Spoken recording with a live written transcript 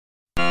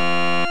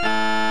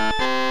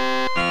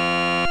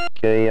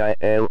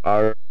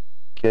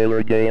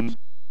KILRnerdGamerz.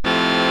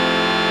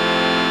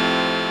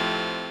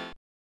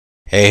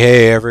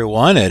 Hey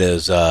everyone, it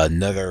is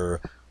another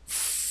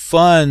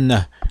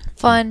fun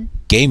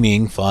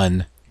gaming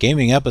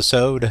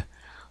episode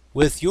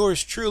with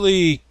yours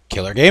truly,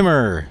 Killer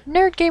Gamer.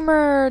 Nerd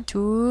Gamer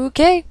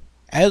 2K.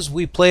 As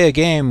we play a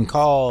game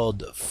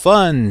called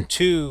Fun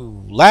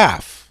to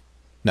Laugh.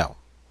 No,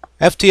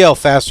 FTL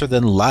Faster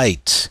Than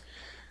Light.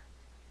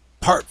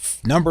 Part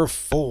number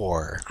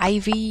 4.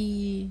 IV.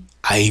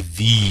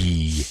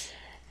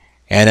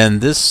 And in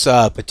this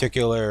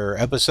particular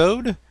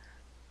episode,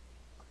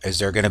 is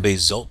there going to be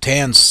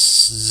Zoltan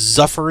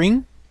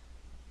Zufferin?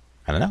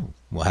 I don't know.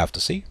 We'll have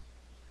to see.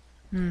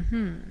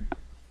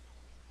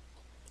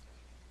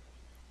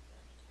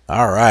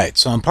 Alright,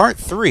 so in part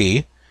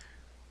 3,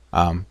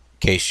 in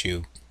case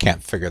you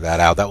can't figure that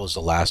out, that was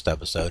the last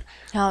episode.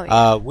 Oh,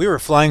 yeah. We were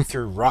flying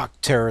through rock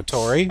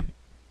territory,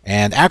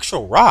 and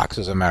actual rocks,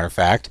 as a matter of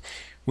fact.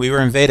 We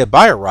were invaded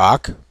by a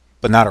rock,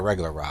 but not a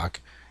regular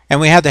rock, and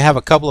we had to have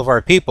a couple of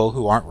our people,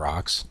 who aren't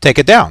rocks, take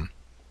it down.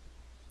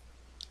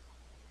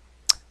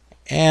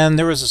 And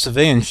there was a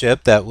civilian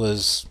ship that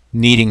was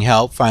needing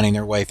help finding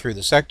their way through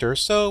the sector,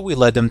 so we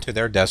led them to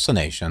their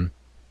destination.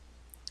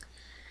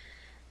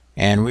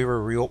 And we were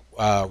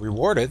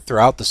rewarded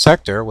throughout the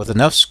sector with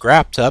enough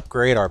scrap to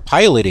upgrade our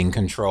piloting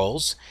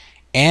controls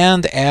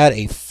and add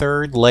a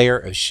third layer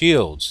of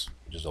shields,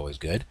 which is always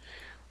good.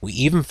 We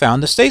even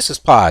found a stasis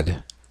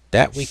pod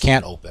that we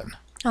can't open.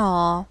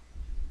 Aww.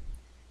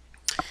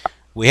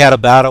 We had a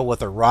battle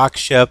with a rock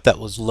ship that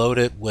was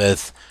loaded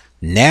with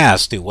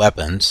nasty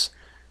weapons.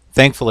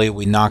 Thankfully,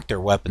 we knocked their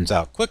weapons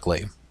out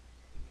quickly.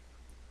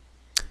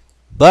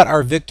 But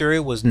our victory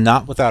was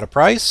not without a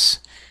price.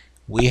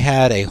 We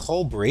had a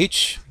hull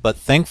breach, but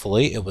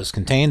thankfully it was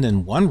contained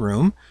in one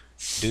room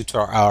due to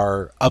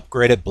our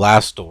upgraded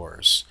blast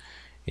doors.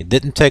 It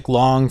didn't take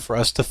long for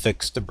us to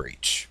fix the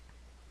breach.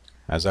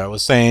 As I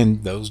was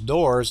saying, those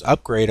doors,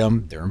 upgrade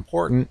them, they're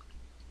important.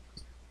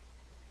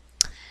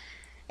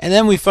 And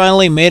then we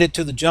finally made it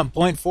to the jump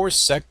point for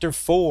Sector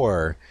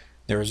 4.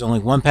 There was only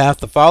one path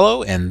to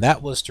follow, and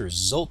that was through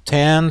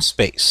Zoltan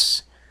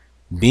space.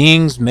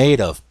 Beings made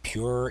of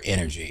pure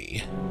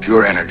energy.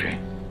 Pure energy.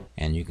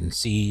 And you can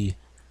see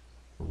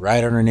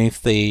right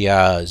underneath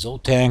the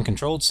Zoltan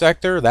Controlled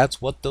sector,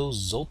 that's what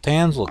those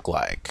Zoltans look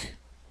like.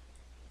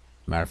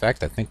 Matter of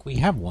fact, I think we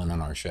have one on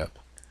our ship.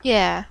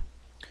 Yeah.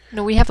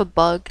 No, we have a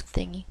bug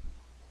thingy.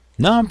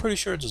 No, I'm pretty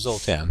sure it's a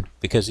Zoltan,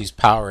 because he's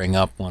powering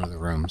up one of the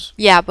rooms.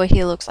 Yeah, but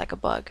he looks like a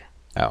bug.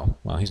 Oh,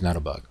 well, he's not a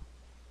bug.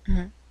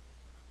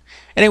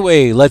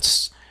 Anyway,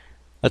 let's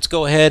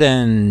go ahead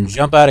and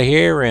jump out of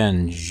here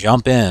and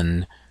jump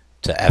in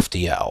to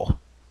FTL.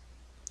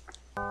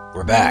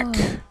 We're back.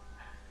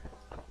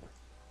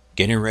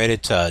 Getting ready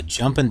to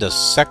jump into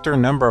sector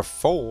number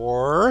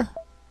 4.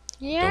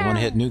 Yeah. Don't want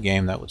to hit new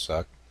game, that would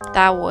suck.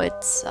 That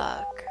would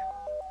suck.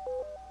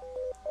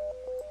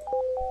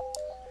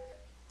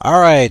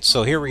 Alright,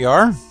 so here we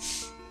are.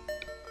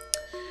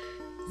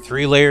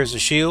 3 layers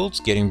of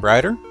shields, getting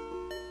brighter.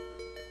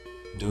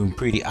 Doing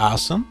pretty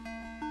awesome.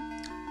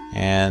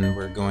 And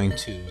we're going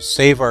to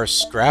save our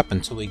scrap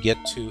until we get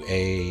to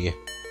a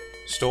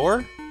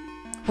store.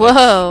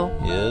 Whoa.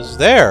 Is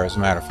there, as a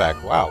matter of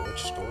fact. Wow,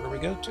 which store do we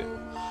go to?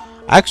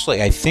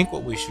 Actually, I think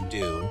what we should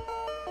do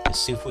is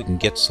see if we can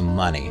get some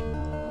money.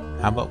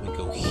 How about we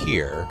go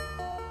here,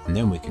 and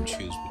then we can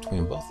choose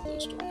between both of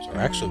those stores. Or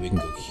actually, we can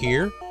go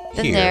here,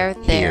 Then here,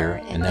 there,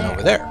 here, and then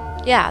over there.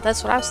 Yeah,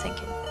 that's what I was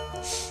thinking.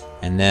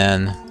 And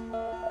then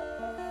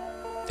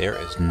there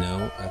is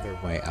no other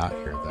way out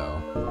here,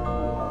 though.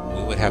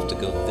 We would have to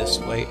go this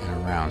way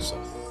and around. So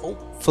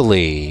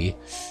hopefully,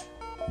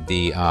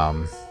 the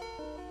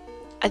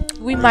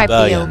we might be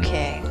rebellion.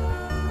 okay.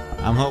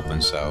 I'm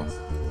hoping so.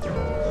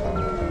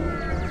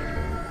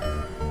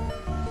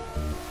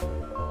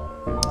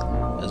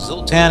 The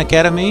Zoltan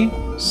Academy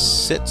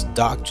sits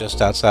docked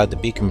just outside the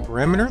beacon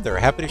perimeter. They're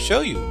happy to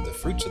show you the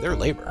fruits of their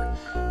labor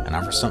and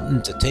offer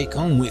something to take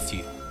home with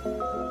you.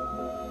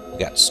 We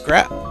got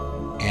scrap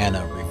and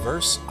a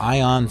reverse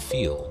ion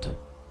field.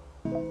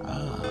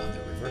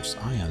 The reverse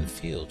ion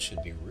field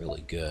should be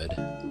really good.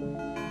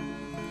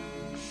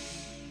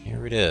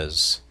 Here it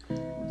is.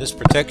 This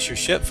protects your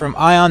ship from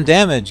ion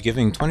damage,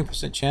 giving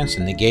 20% chance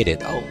to negate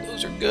it. Oh,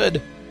 those are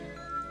good.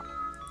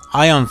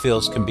 Ion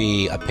fields can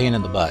be a pain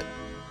in the butt.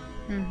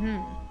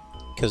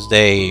 Because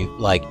they,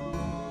 like,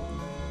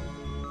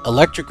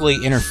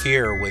 electrically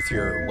interfere with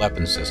your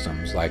weapon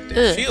systems, like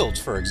the shields,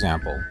 for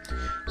example.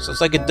 So it's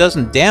like it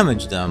doesn't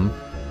damage them,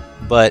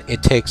 but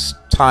it takes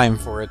time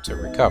for it to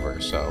recover,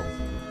 so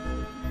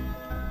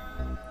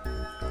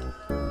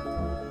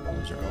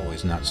those are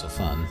always not so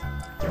fun.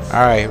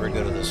 Alright, here we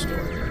go to the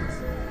store here.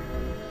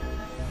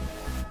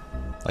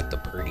 Like the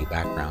pretty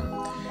background.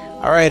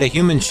 Alright, a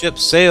human ship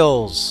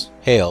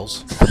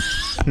hails.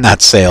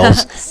 Not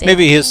sails.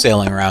 Maybe he is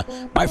sailing around.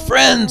 My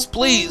friends,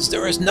 please,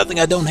 there is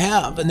nothing I don't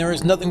have, and there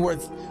is nothing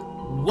worth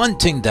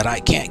wanting that I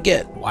can't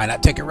get. Why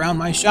not take around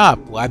my shop?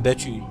 Well, I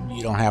bet you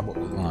don't have what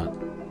we want.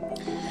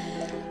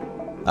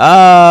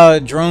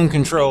 Drone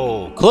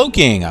control.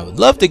 Cloaking. I would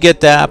love to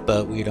get that,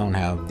 but we don't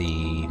have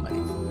the money.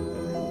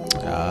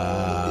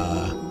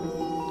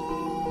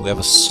 We have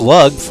a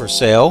slug for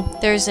sale.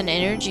 There's an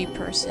energy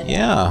person.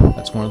 Yeah,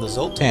 that's one of the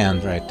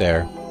Zoltans right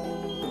there.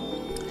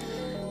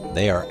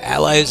 They are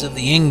allies of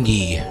the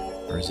Ingi.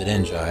 Or is it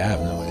Inja? I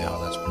have no idea how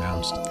that's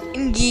pronounced.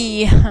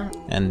 Ingi.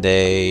 And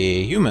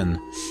a human.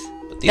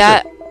 But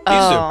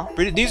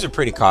these are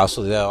pretty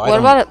costly though. What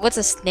about what's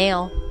a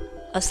snail?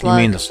 A slug?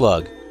 You mean the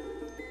slug?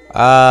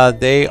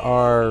 They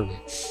are.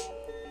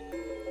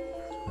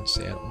 Let's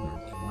see. I don't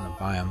really want to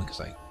buy them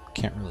because I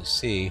can't really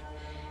see.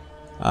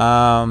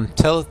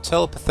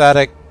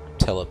 Telepathic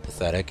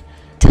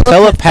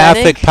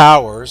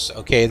powers.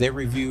 Okay, they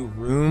review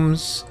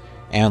rooms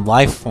and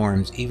life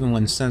forms even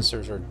when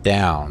sensors are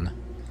down.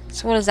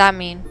 So what does that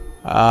mean?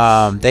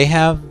 They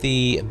have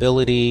the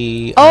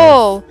ability.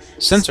 Oh,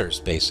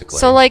 sensors basically.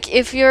 So like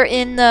if you're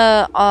in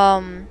the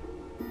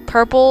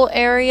purple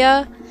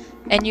area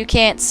and you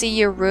can't see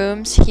your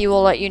rooms, he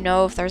will let you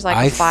know if there's like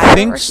a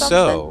fire or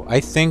something. I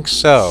think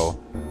so.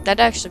 That'd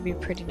actually be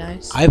pretty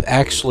nice. I've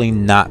actually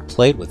not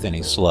played with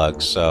any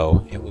slugs,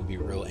 so it would be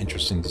real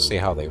interesting to see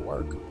how they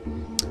work.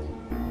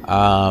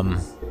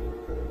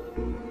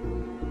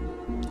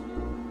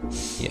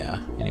 Yeah,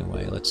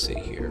 anyway, let's see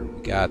here.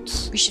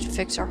 We should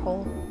fix our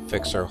hull.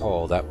 Fix our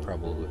hull, that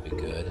probably would be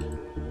good.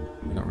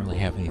 We don't really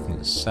have anything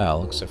to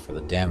sell except for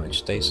the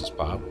damaged stasis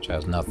pod, which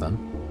has nothing.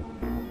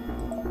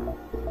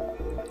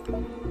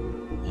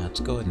 Yeah, let's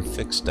go ahead and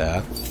fix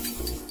that.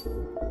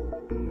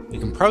 We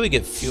can probably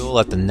get fuel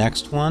at the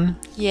next one.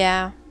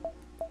 Yeah.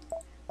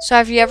 So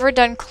have you ever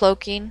done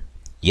cloaking?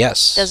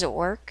 Yes. Does it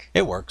work?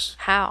 It works.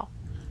 How?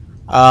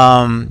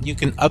 You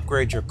can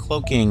upgrade your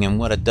cloaking, and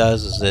what it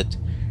does is it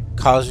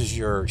causes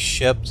your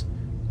ship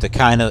to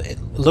kind of... It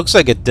looks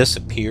like it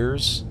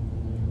disappears,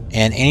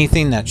 and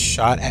anything that's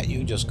shot at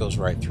you just goes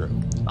right through.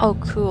 Oh,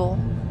 cool.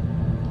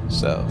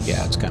 So,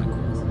 yeah, it's kind of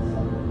cool.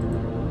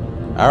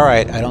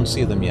 Alright, I don't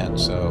see them yet,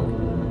 so...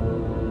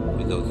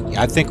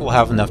 I think we'll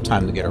have enough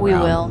time to get around. We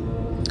will.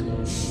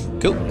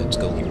 Cool, let's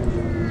go.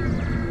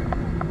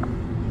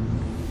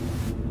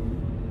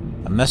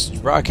 A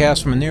message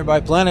broadcast from a nearby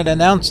planet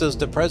announces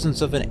the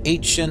presence of an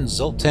ancient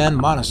Zoltan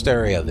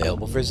monastery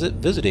available for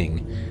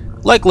visiting.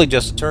 Likely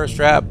just a tourist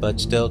trap, but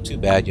still too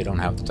bad you don't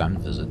have the time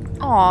to visit.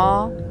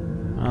 Aww.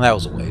 Well, that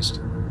was a waste.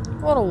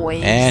 What a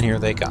waste. And here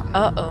they come.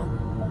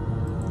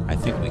 Uh-oh. I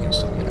think we can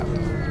still get out.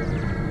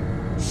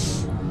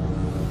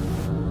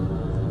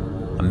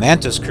 A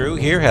Mantis crew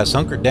here has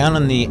hunkered down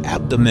in the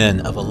abdomen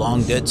of a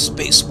long-dead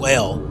space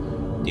whale.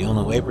 The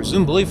only way,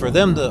 presumably, for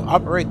them to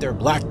operate their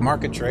black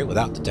market trade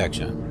without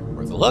detection.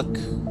 Worth a look?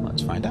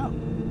 Let's find out.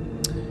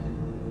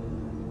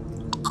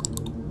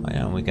 Oh,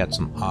 yeah, we got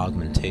some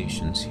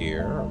augmentations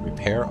here. A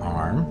repair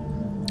arm.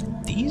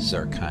 These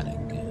are kind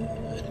of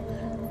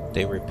good.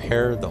 They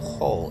repair the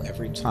hull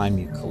every time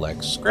you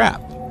collect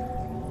scrap,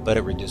 but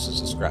it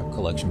reduces the scrap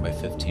collection by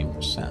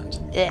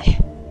 15%. Eh.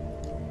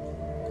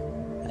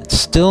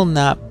 Still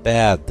not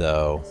bad,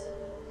 though.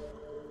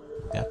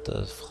 Got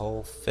the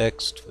hull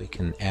fixed. We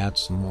can add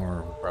some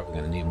more. We're probably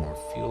going to need more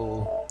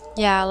fuel.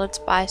 Yeah, let's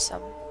buy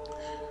some.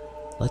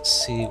 Let's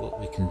see what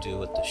we can do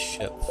with the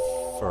ship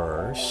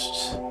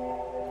first.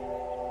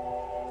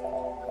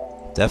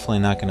 Definitely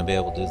not going to be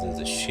able to do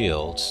the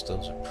shields.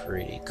 Those are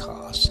pretty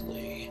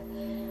costly.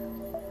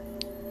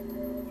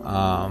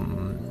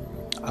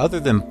 Other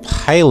than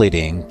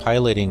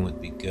piloting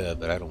would be good,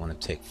 but I don't want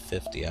to take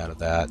 50 out of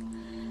that.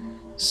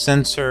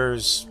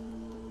 Sensors,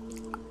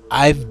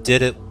 I've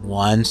did it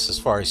once as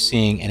far as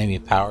seeing enemy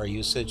power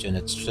usage, and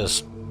it's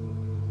just,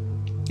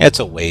 it's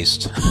a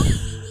waste.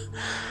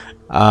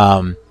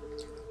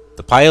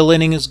 The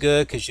piloting is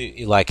good because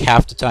you like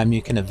half the time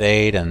you can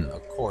evade, and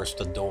of course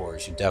the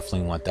doors, you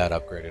definitely want that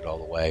upgraded all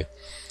the way.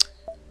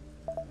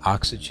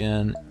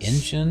 Oxygen,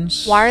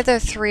 engines. Why are there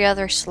 3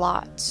 other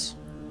slots?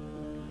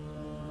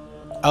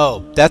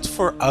 Oh, that's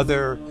for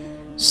other...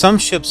 Some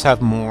ships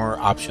have more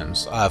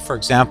options. For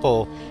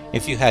example,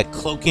 if you had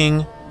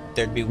cloaking,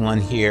 there'd be one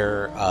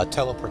here.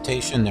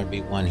 Teleportation, there'd be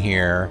one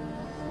here.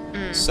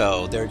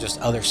 So there are just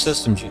other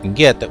systems you can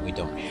get that we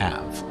don't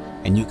have.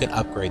 And you can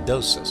upgrade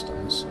those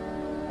systems.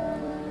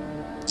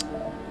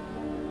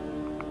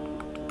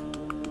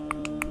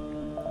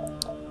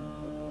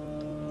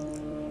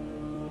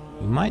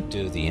 We might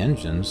do the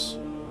engines.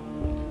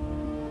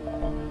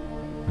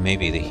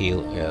 Maybe the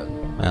heal...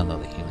 well, no,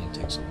 the healing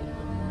takes a little bit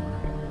more.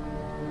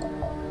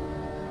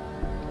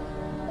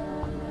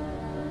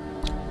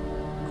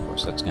 Of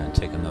course, that's going to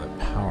take another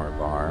power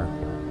bar.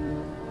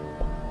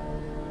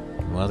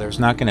 Well, there's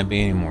not going to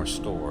be any more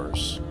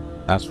stores.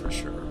 That's for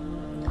sure.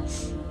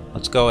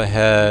 Let's go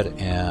ahead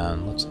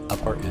and let's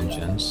up our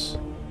engines.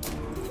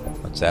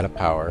 Let's add a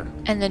power.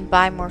 And then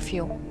buy more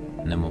fuel.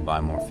 And then we'll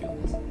buy more fuel.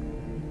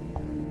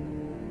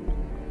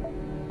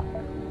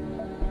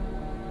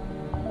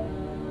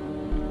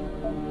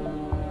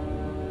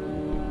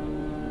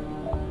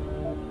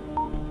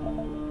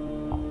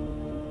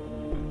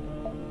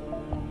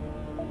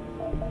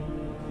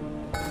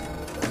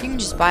 You can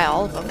just buy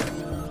all of them.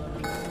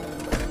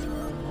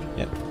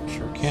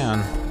 Sure can.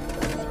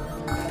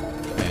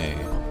 Okay.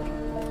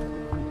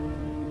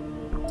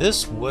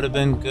 This would have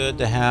been good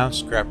to have,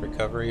 scrap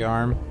recovery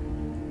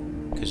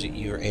arm, because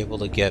you're able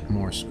to get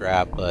more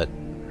scrap, but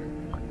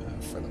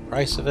for the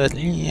price of it,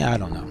 yeah, I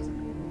don't know.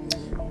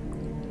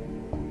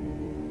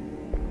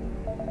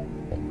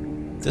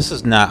 This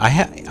is not... I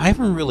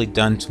haven't really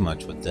done too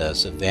much with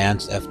this.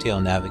 Advanced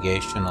FTL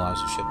navigation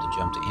allows the ship to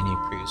jump to any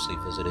previously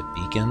visited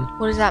beacon.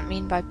 What does that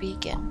mean by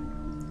beacon?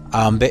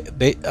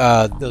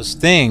 Those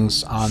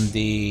things on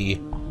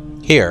the...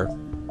 Here.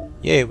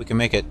 Yay, we can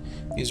make it.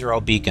 These are all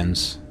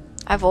beacons.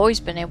 I've always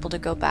been able to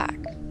go back.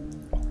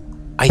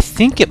 I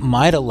think it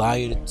might allow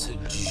you to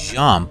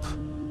jump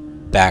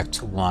back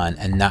to one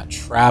and not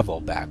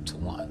travel back to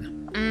one.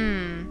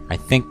 I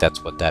think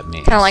that's what that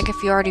means. Kind of like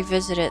if you already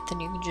visit it, then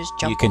you can just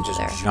jump. You can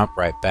just jump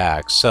right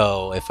back.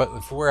 So if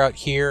we're out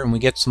here and we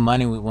get some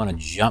money, we want to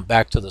jump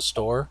back to the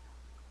store.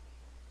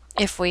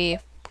 If we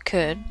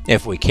could.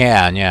 If we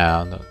can,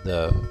 yeah.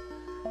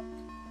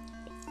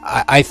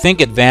 I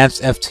think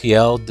advanced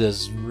FTL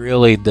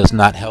does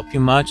not help you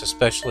much,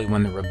 especially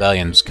when the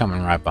rebellion's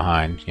coming right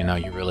behind. You know,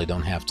 you really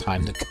don't have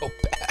time to go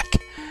back.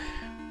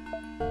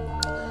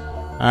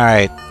 All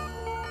right,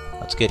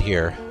 let's get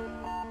here.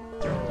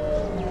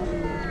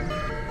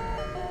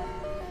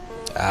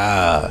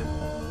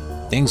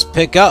 Things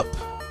pick up.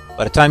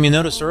 By the time you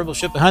notice the rebel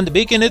ship behind the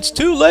beacon, it's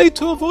too late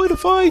to avoid a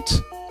fight.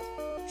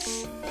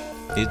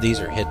 These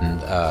are hidden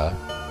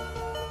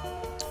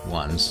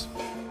ones.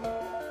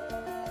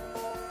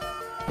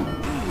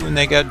 And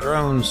they got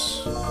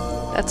drones.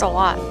 That's a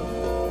lot.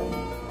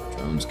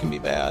 Drones can be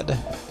bad.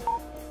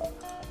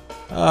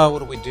 What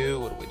do we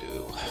do? What do we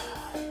do?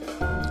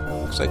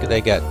 Looks like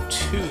they got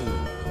 2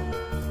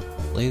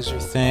 laser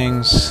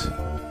things.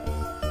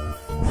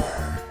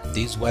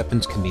 These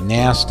weapons can be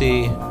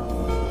nasty.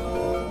 Probably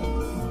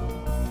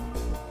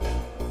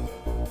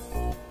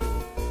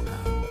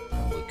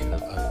could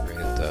have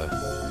upgraded the...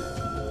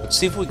 Let's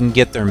see if we can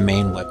get their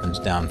main weapons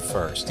down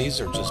first. These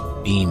are just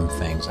beam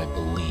things, I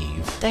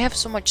believe. They have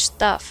so much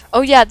stuff.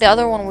 Oh yeah, the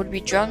other one would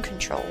be drone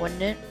control,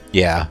 wouldn't it?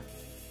 Yeah.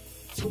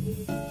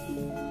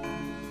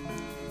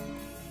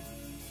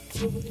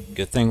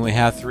 Good thing we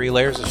have 3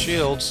 layers of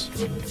shields.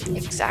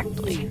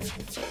 Exactly.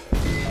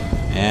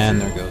 And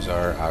there goes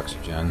our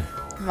oxygen.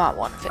 Might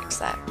want to fix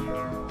that.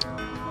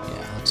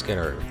 Yeah, let's get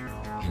our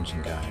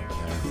engine guy over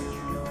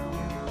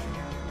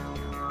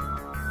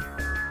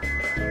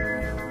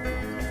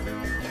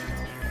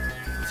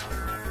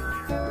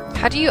there.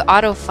 How do you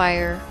auto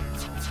fire?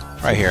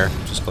 Right here.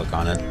 Just click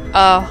on it.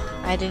 Oh,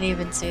 I didn't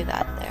even see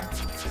that there.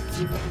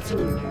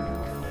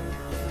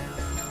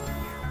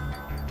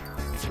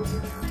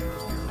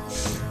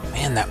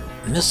 Man, that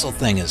missile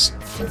thing is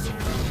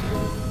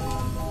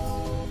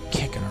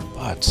kicking our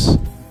butts.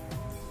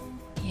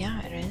 Yeah,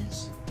 it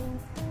is.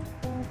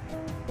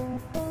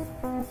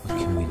 What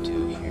can we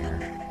do here?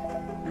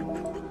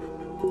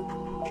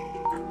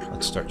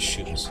 Let's start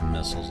shooting some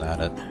missiles at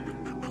it.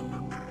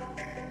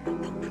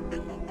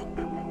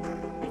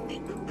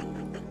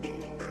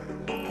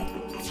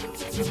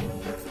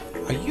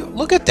 Are you?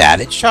 Look at that!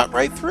 It shot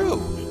right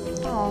through.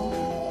 Oh.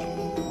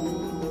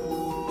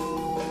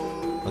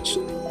 Let's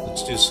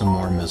do some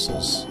more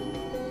missiles.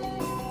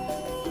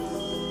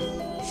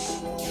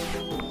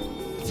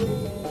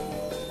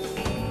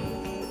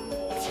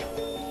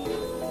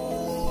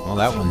 Well,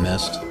 that one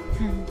missed.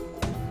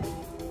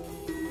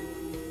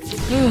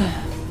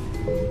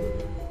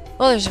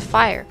 Well, there's a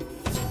fire.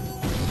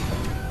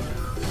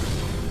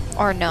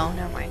 Or no,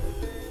 never mind.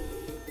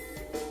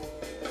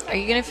 Are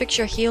you gonna fix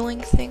your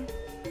healing thing?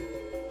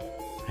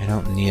 I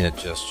don't need it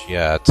just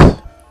yet.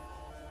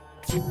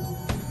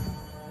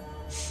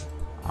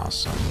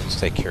 Awesome. Let's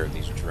take care of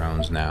these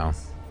drones now.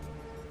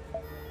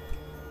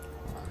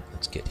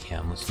 Let's get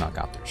him. Let's knock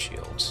out their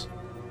shields.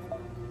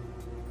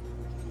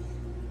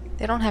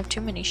 They don't have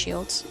too many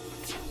shields.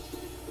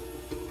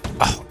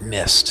 Oh,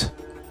 missed.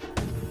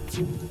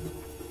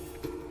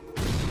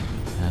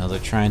 Well, they're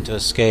trying to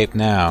escape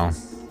now.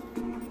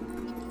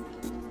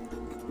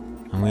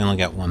 And we only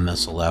got 1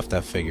 missile left,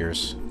 that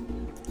figures.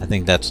 I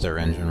think that's their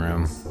engine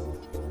room.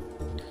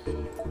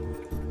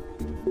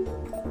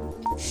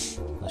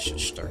 Let's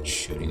just start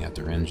shooting at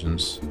their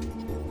engines.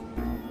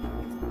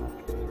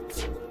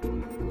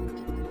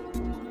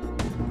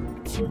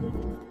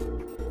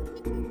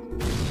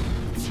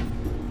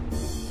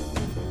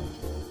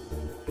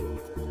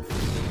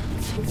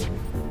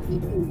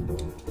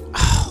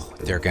 Oh,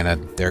 they're gonna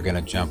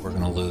jump. We're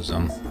gonna lose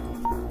them.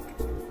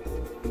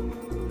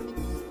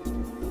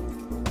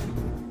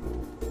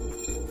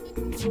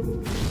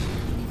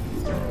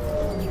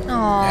 Aww.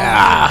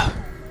 Ah.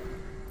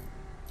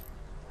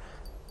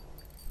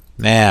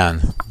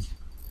 Man,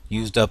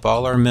 used up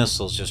all our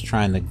missiles just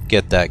trying to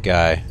get that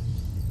guy.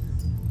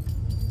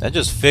 That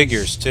just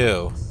figures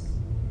too.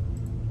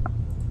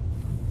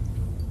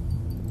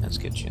 Let's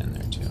get you in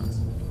there too.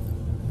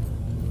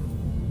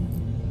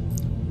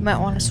 You might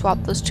want to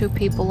swap those 2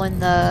 people in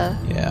the...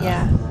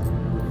 Yeah.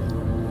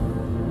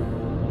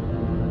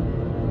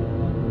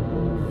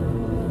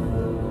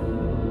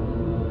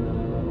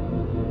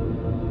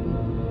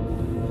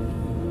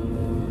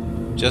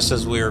 Just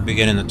as we were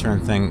beginning to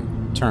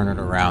turn it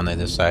around, they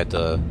decide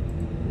to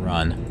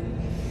run.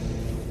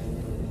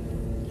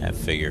 That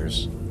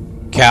figures.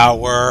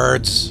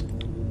 Cowards!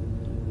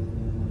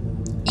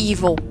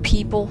 Evil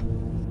people.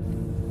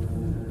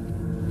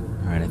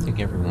 Alright, I think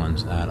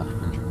everyone's at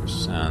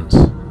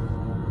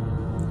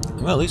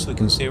 100%. Well, at least we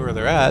can see where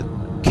they're at.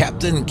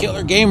 Captain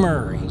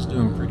KILRnerdGamerz! He's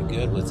doing pretty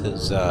good with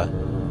his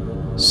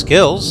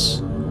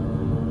skills.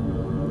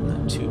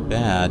 Not too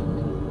bad.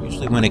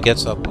 Usually when it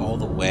gets up all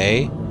the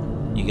way,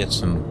 you get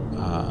some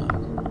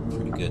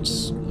pretty good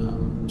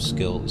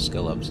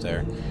skill ups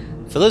there.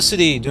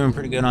 Felicity doing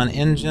pretty good on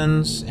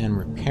engines and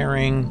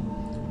repairing.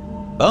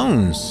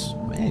 Bones,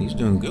 man, he's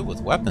doing good with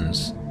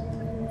weapons.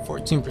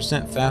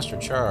 14% faster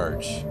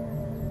charge.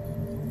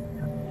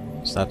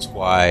 So that's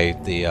why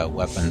the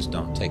weapons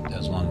don't take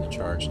as long to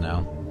charge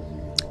now.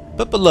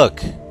 But look,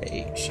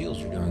 hey,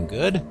 shields are doing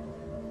good.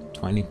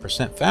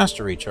 20%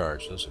 faster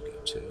recharge, those are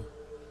good too.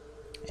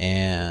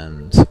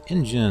 And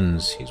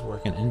engines, he's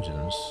working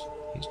engines.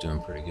 He's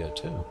doing pretty good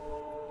too.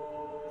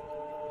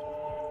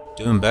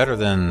 Doing better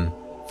than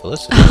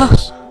Felicity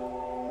is.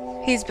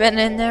 He's been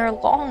in there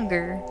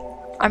longer.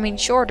 I mean,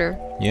 shorter.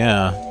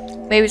 Yeah.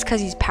 Maybe it's because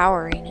he's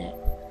powering it.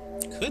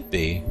 Could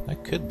be.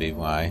 That could be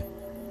why.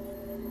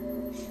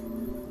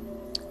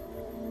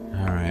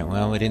 Alright,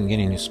 well, we didn't get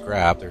any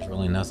scrap. There's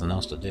really nothing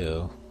else to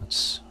do.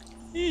 Let's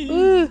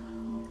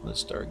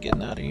start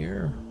getting out of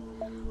here.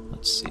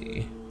 Let's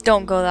see.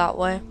 Don't go that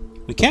way.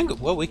 We can go,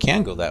 well, we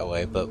can go that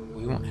way, but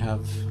we won't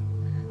have...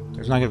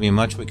 There's not going to be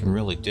much we can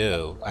really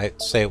do.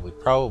 I'd say we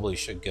probably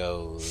should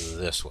go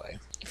this way.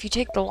 If you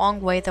take the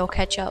long way, they'll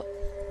catch up.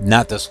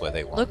 Not this way,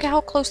 they won't. Look at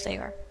how close they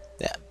are.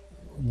 Yeah,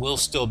 we'll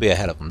still be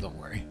ahead of them, don't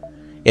worry.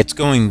 It's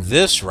going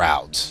this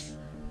route.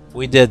 If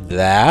we did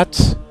that...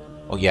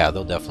 Oh yeah,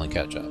 they'll definitely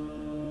catch up.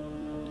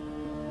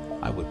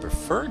 I would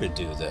prefer to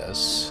do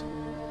this,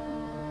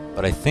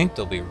 but I think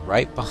they'll be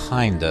right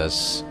behind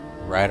us,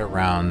 right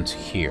around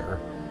here.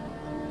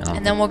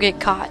 And then we'll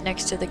get caught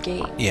next to the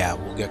gate. Yeah,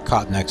 we'll get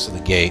caught next to the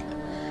gate.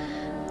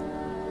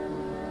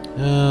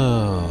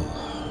 Oh.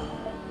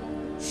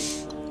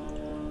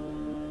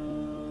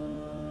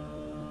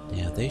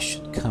 Yeah, they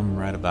should come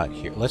right about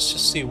here. Let's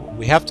just see.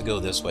 We have to go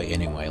this way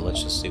anyway.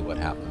 Let's just see what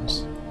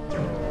happens.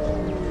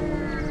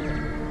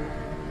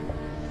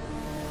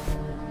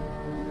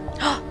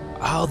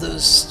 Oh, the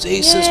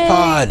stasis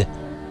pod!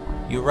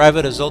 You arrive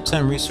at a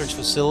Zoltan research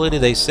facility.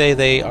 They say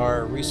they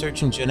are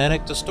researching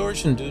genetic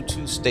distortion due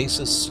to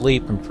stasis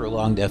sleep and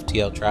prolonged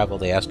FTL travel.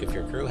 They ask if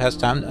your crew has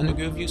time to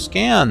undergo a few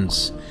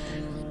scans.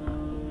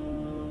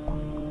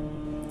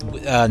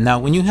 Now,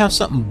 when you have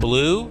something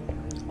blue,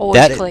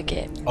 always click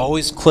it.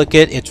 Always click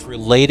it. It's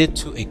related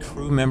to a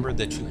crew member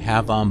that you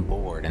have on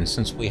board. And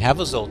since we have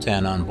a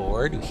Zoltan on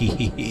board,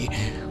 we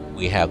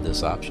have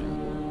this option.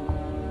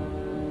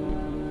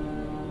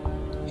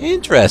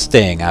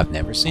 Interesting. I've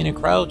never seen a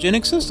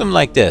cryogenic system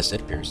like this.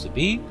 It appears to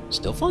be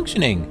still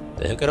functioning.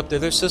 They hook it up to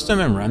their system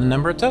and run a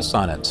number of tests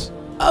on it.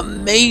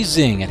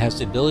 Amazing! It has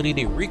the ability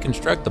to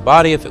reconstruct the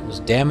body if it was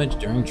damaged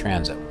during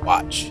transit.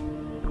 Watch.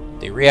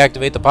 They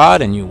reactivate the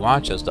pod and you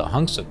watch as the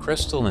hunks of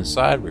crystal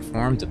inside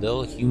reform to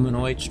build a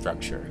humanoid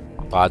structure.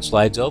 The pod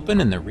slides open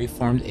and the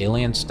reformed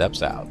alien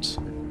steps out.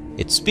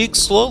 It speaks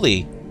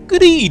slowly.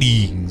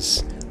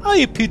 Greetings. I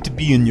appear to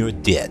be in your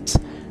debt.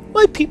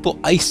 My people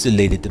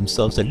isolated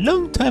themselves a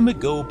long time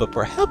ago, but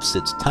perhaps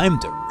it's time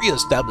to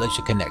re-establish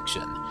a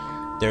connection.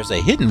 There's a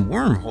hidden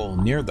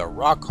wormhole near the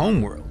rock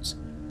homeworlds.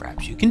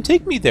 Perhaps you can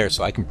take me there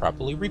so I can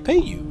properly repay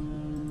you.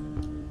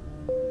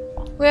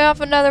 We have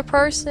another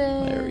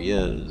person. There he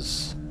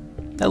is.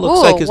 That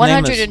looks like his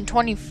name is...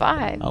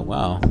 125. Oh,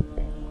 wow.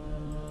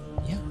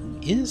 Yeah, who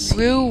is he?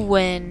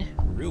 Ruin.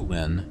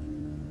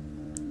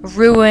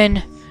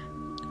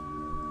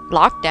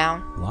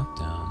 Lockdown.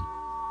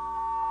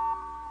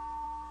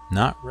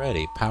 Not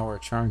ready. Power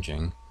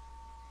charging.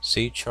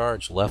 See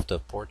charge left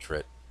of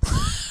portrait.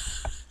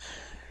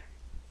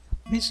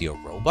 Is he a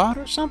robot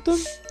or something?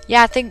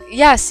 Yeah, I think.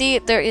 Yeah, see,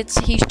 there.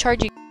 He's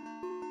charging.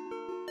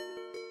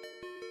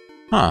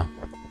 Huh.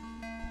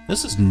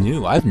 This is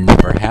new. I've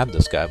never had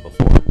this guy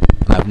before,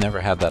 and I've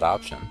never had that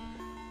option.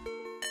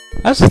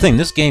 That's the thing.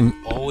 This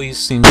game always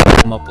seems to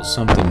come up with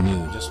something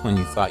new. Just when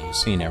you thought you've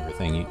seen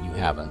everything, you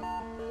haven't.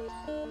 I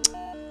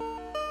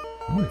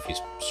wonder if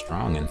he's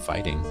strong in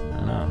fighting. I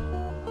don't know.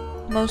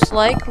 Most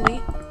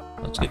likely.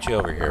 Let's get you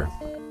over here.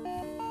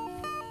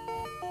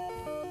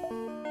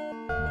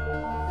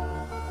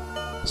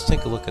 Let's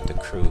take a look at the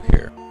crew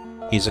here.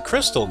 He's a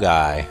crystal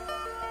guy.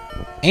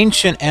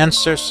 Ancient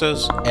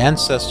ancestors of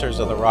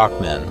the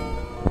Rockmen.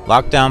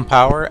 Lockdown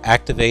power,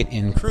 activate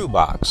in crew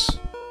box.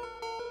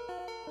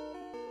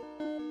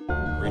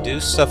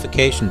 Reduce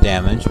suffocation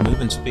damage.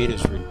 Movement speed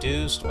is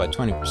reduced by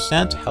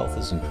 20%. Health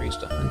is increased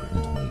to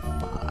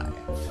 125.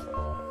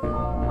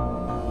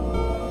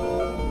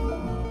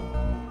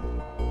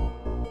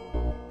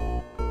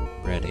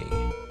 Ready.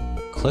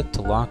 Click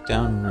to lock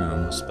down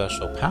room with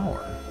special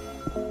power.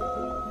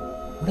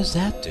 What does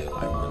that do,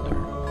 I wonder?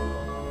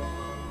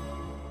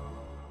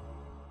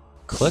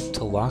 Click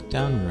to lock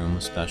down room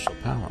with special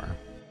power.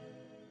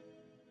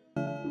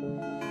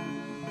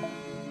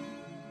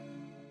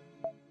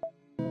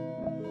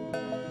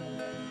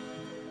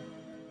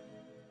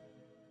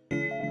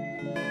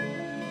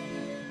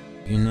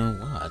 You know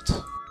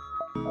what?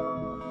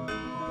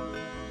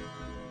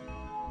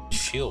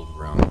 Shield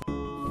room.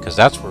 Because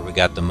that's where we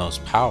got the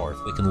most power.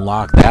 If we can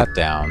lock that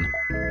down,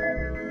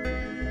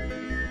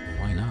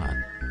 why not?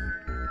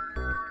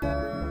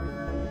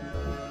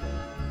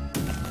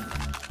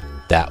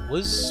 That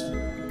was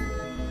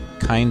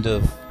kind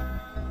of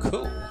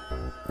cool.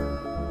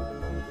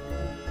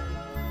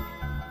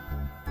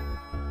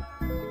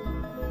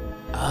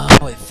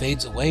 Oh, it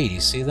fades away. Do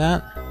you see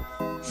that?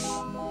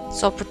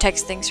 So it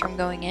protects things from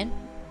going in?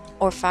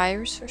 Or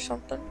fires or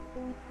something?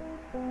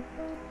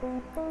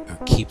 Or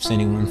keeps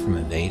anyone from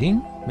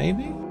evading,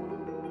 maybe?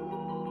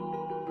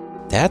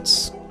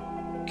 That's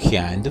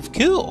kind of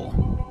cool.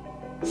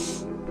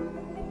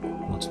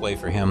 Let's wait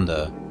for him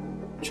to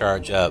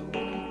charge up.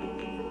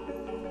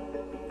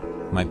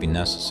 Might be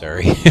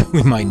necessary.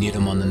 We might need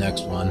him on the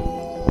next one.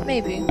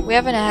 Maybe. We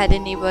haven't had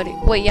anybody...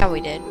 Wait, yeah,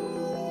 we did.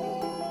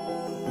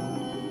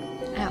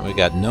 Ow. We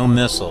got no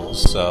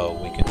missiles, so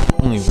we can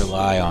only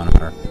rely on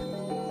our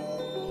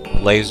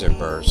laser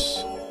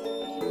bursts.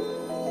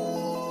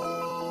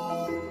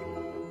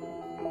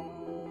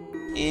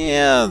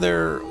 Yeah,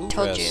 they're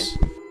Told you.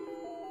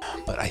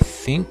 But I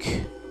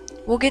think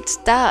We'll get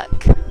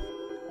stuck.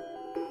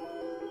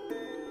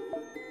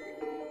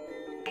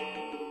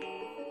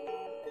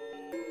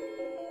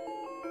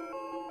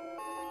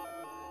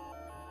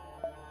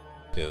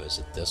 is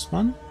it this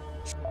one?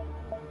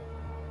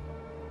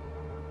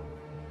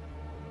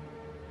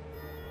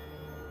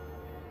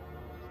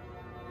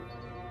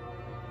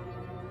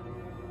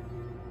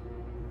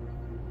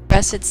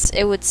 Guess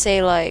it would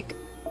say like,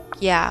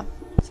 yeah,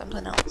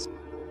 something else.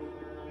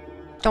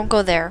 Don't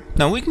go there.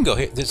 No, we can go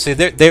here. See,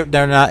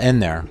 they're not in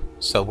there,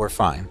 so we're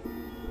fine.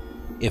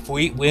 If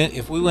we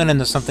went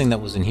into something that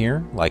was in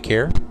here, like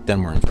here,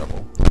 then we're in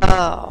trouble.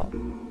 Oh.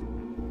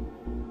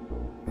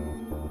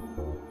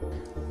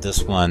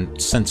 This one,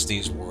 since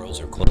these worlds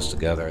are close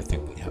together, I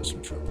think we'd have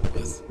some trouble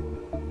with.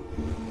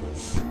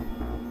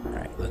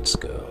 Alright, let's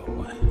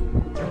go.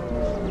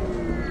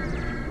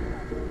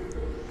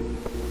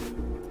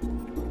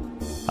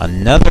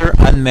 Another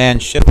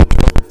unmanned ship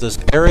patrols this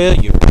area.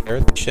 You prepare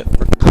the ship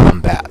for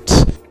combat.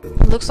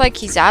 Looks like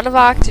he's out of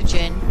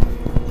oxygen.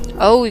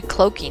 Oh, he's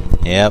cloaking.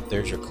 Yep,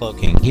 there's your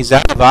cloaking. He's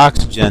out of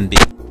oxygen.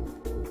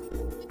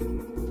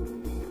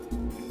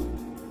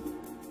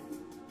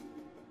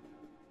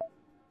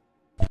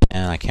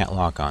 And I can't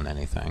lock on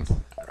anything.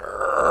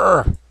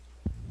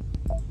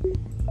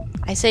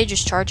 I say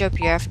just charge up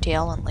your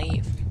FTL and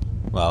leave.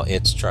 Well,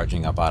 it's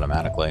charging up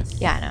automatically.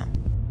 Yeah, I know.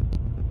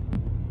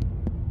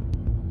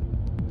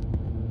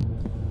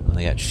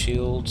 They got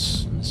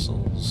shields,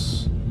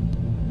 missiles.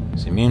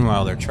 See,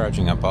 meanwhile, they're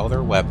charging up all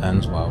their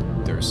weapons while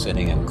they're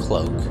sitting in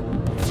cloak.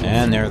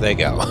 And there they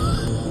go.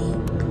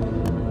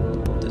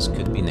 This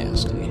could be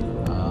nasty.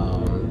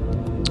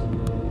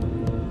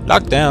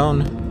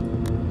 Lockdown!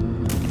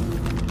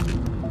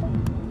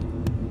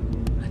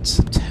 Let's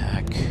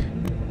attack.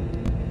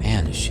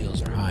 Man, the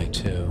shields are high,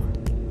 too.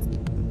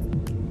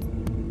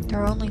 There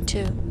are only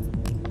 2.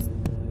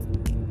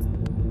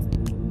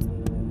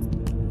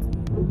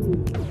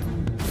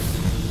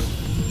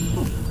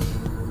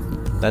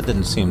 That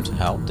didn't seem to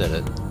help, did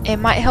it? It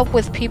might help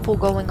with people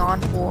going on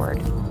board.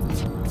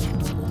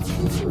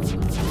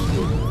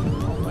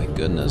 Oh my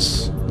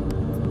goodness.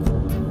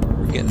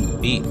 We're getting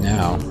beat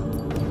now.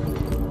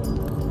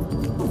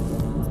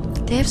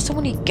 They have so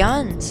many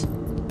guns.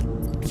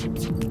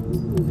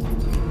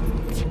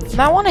 You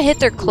might want to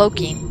hit their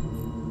cloaking.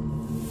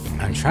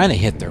 I'm trying to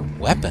hit their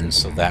weapons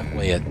so that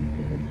way it...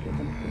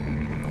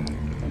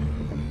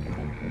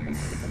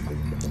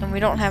 And we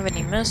don't have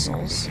any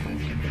missiles.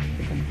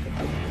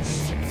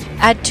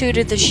 Add 2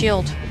 to the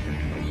shield.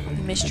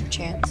 You missed your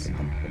chance.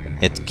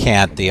 It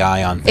can't, the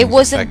ion thing's It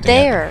wasn't affecting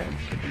there. It.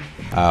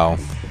 Oh.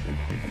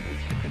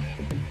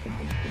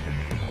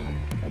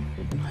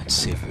 Let's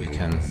see if we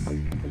can...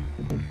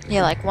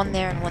 Yeah, like 1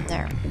 there and 1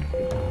 there.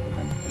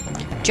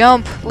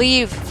 Jump!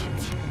 Leave!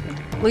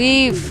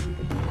 Leave!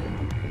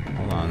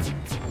 Hold on.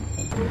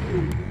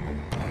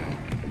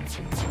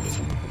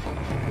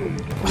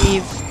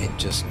 Leave. It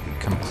just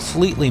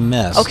completely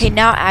missed. Okay,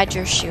 now add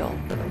your shield.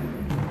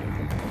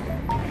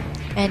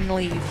 And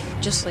leave.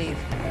 Just leave.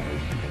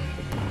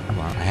 Hold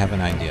on, I have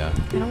an idea.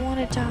 I don't want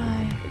to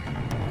die.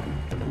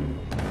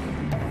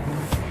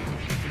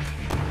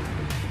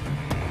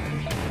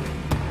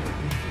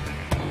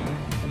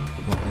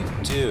 What we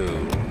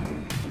do...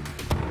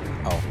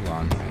 Oh, hold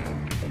on.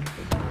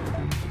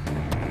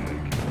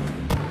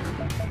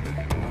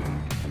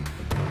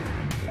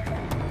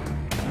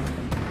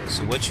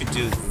 So what you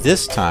do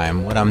this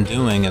time, what I'm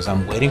doing is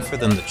I'm waiting for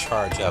them to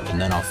charge up and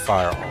then I'll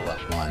fire all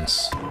at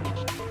once.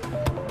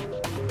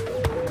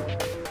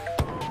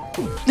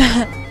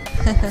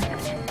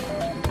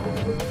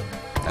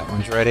 That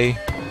one's ready.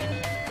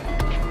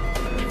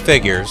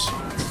 Figures.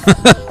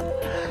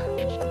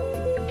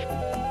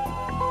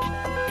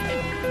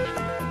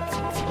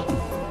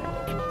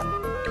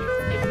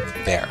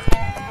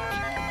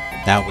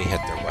 Now we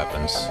hit their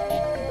weapons.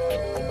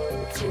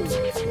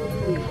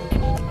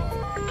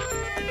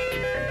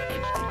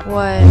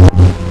 What?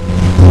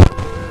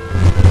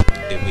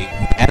 We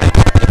managed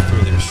to get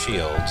through their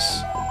shields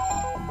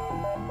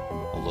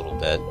a little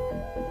bit.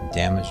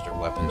 Damaged their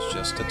weapons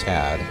just a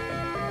tad.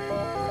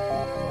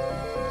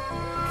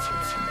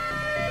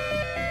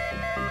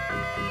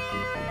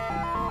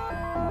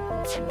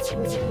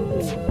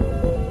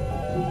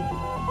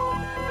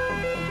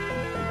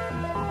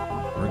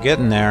 We're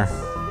getting there.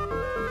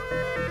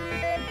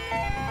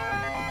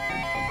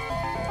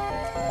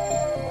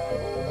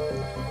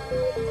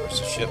 Of course,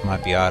 the ship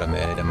might be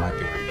automated. It might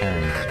be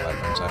repairing these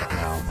weapons. I don't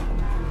know.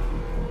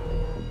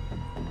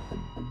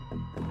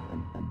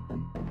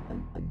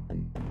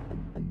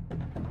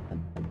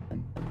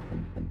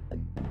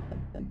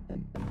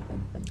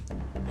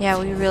 Yeah,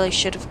 we really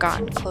should have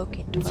gotten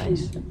cloaking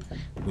device.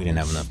 We didn't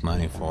have enough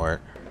money for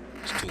it.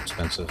 It's too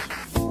expensive.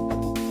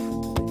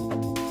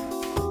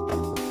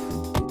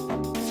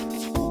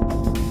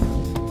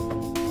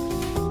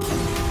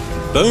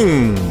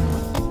 Boom!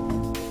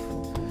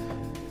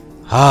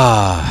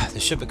 Ah, the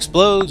ship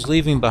explodes,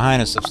 leaving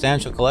behind a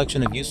substantial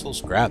collection of useful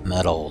scrap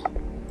metal.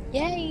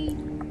 Yay!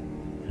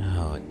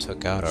 Oh, it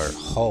took out our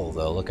hull,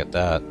 though. Look at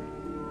that.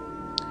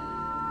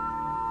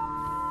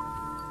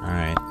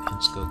 Alright,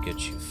 let's go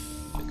get you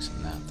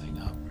fixing that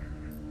thing up.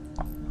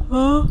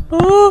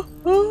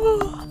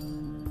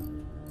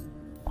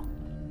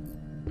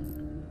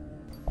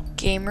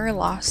 Gamer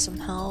lost some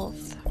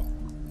health.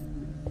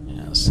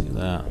 Yeah, let's see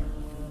that.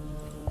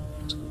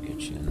 Let's go get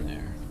you in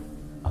there.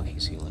 Oh,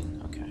 he's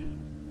healing. Okay.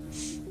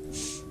 Here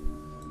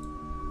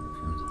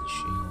comes the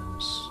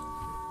shields.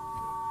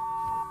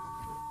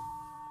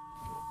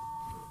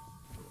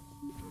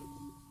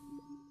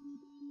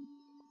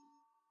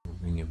 We'll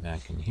bring you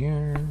back in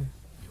here.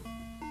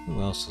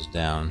 Who else is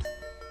down?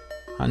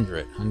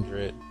 100,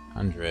 100,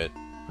 100,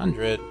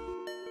 100.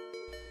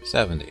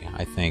 70.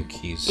 I think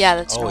he's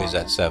that's always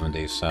normal. at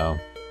 70, so...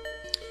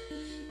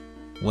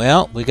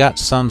 Well, we got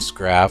some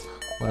scrap.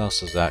 What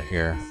else is that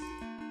here?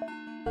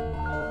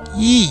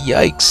 Yee,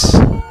 yikes!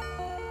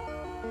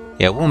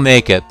 Yeah, we'll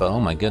make it, but oh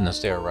my goodness,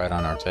 they are right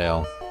on our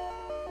tail.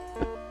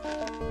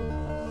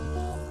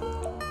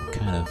 What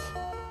kind of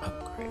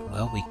upgrade?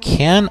 Well, we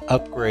can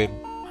upgrade...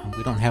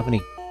 We don't have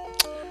any...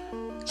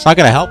 It's not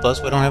going to help us,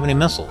 we don't have any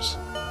missiles.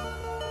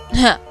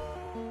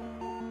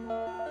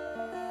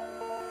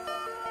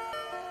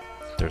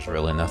 There's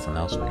really nothing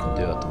else we can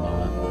do at the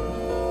moment.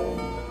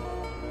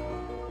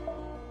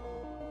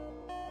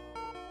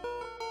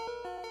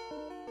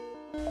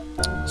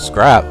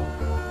 Scrap.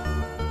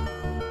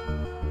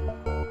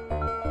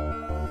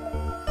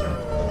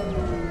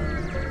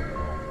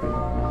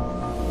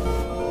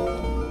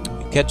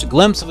 You catch a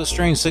glimpse of a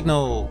strange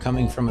signal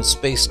coming from a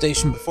space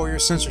station before your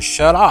sensors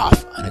shut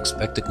off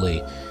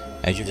unexpectedly.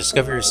 As you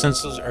discover your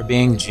sensors are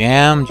being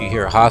jammed, you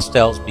hear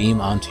hostiles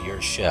beam onto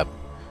your ship.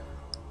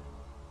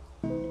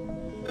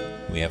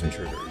 We have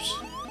intruders.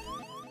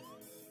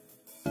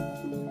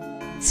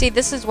 See,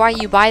 this is why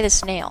you buy the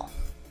snail.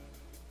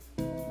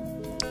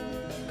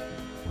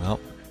 Well,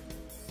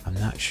 I'm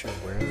not sure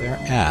where they're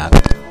at,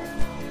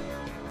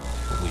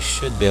 but we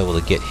should be able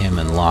to get him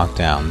in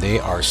lockdown. They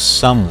are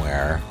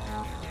somewhere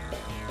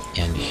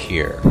in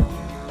here.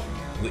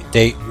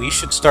 We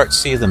should start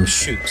seeing them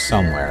shoot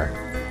somewhere.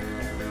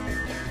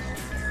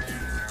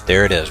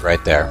 There it is,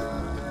 right there.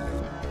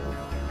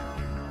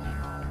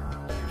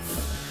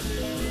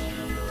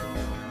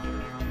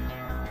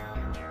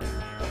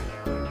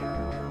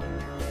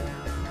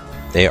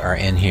 They are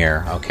in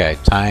here. Okay,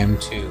 time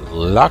to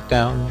lock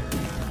down.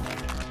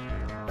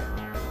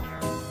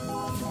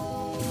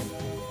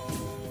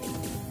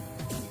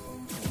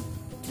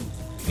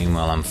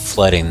 Meanwhile, I'm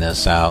flooding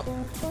this out.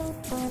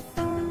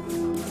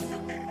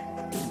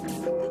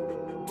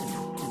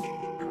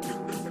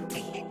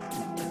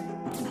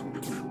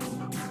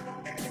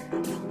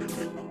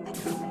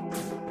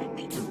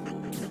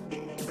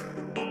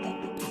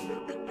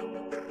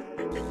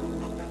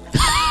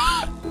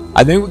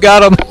 I think we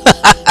got him.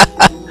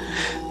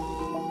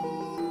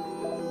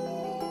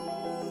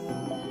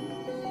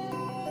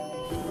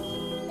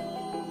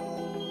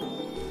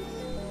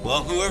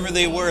 Well, whoever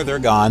they were, they're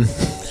gone.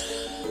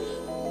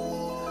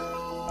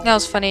 That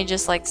was funny,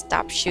 just like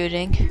stop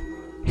shooting.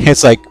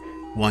 It's like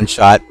one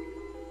shot.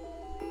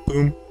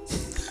 Boom.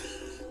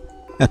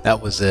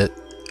 That was it.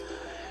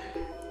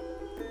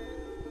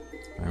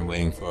 We're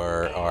waiting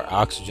for our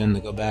oxygen to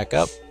go back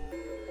up.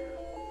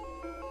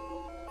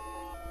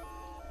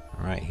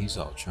 Alright, he's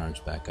all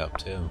charged back up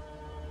too.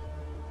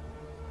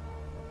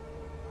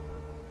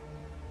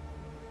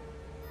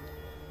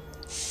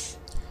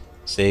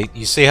 See,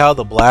 you see how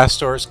the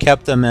blast doors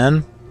kept them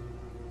in?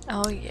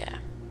 Oh yeah.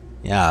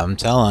 Yeah, I'm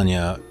telling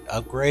you,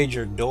 upgrade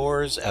your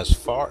doors as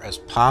far as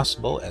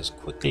possible, as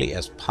quickly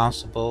as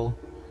possible.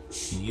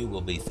 You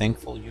will be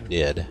thankful you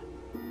did.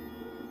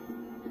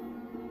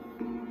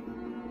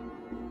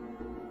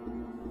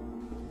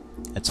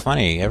 It's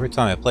funny, every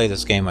time I play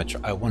this game,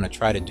 I want to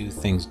try to do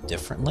things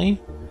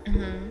differently,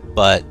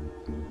 but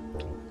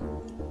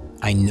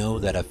I I know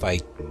that if I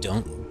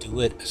don't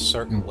do it a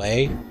certain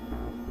way,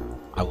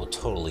 I will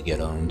totally get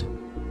owned.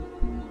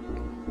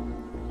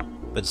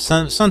 But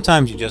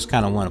sometimes you just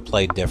kind of want to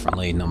play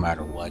differently no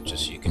matter what,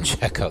 just so you can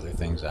check other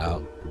things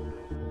out.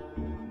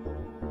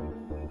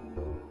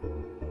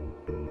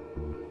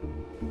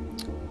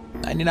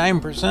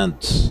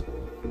 %.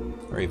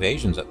 Our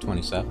evasion's at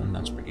 27.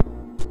 That's pretty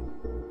good.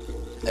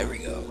 There we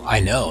go.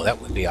 I know,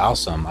 that would be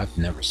awesome. I've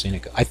never seen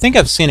it go. I think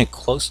I've seen it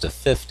close to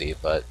 50,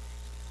 but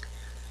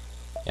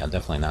yeah,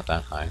 definitely not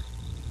that high.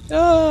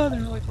 Ah,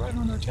 they're like right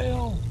on their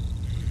tail.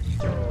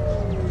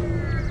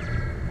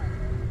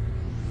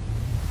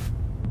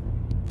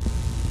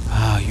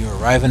 You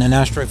arrive in an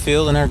asteroid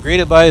field and are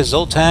greeted by a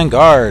Zoltan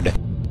guard.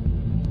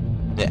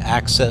 To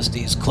access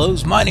these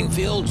closed mining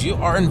fields, you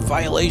are in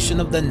violation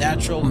of the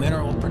Natural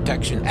Mineral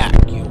Protection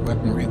Act. Your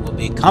weaponry will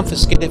be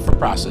confiscated for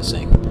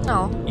processing.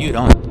 Oh. You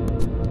don't.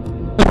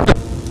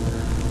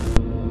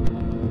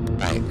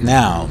 Right,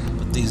 now,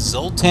 with these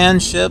Zoltan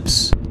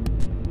ships,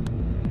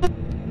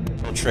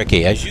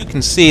 tricky. As you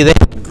can see, they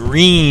have a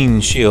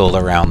green shield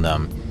around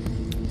them.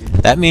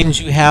 That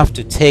means you have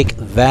to take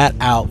that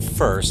out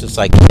first. It's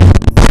like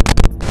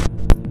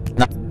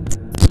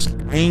this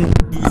green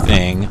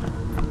thing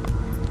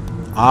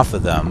off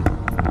of them,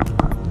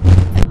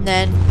 and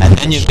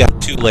then you've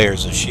got 2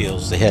 layers of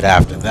shields to hit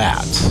after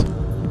that.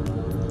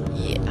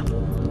 Yeah.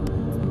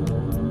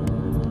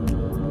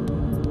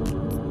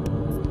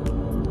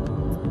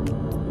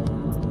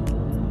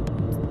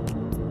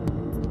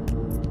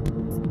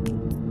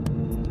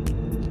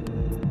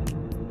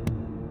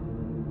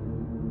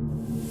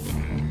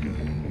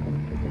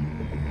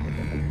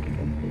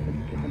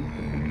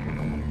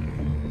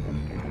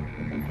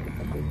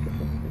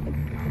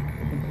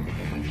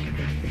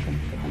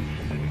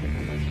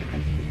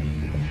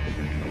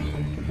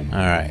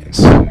 Alright.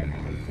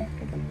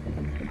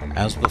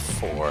 As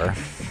before.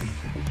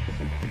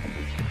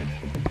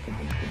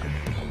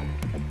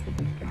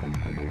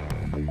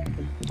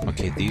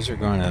 Okay, these are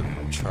going to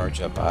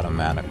charge up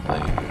automatically.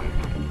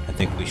 I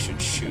think we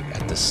should shoot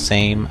at the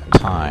same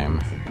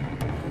time.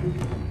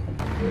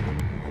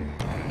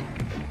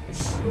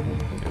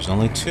 There's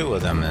only 2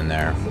 of them in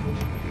there.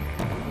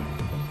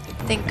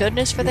 Thank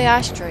goodness for the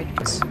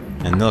asteroids.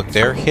 And look,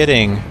 they're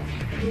hitting...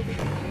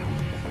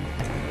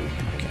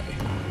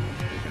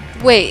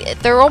 Wait,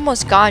 they're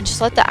almost gone.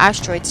 Just let the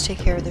asteroids take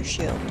care of their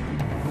shield.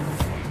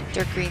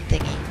 Their green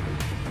thingy.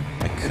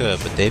 I could,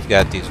 but they've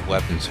got these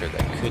weapons here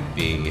that could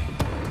be...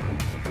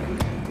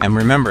 And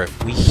remember,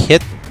 if we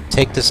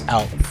take this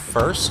out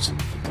first,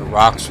 the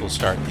rocks will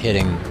start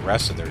hitting the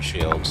rest of their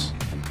shields.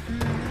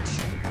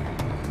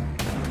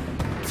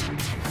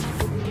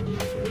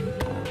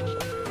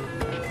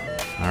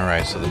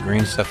 Alright, so the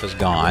green stuff is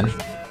gone.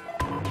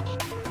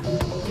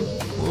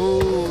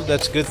 Ooh,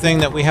 that's a good thing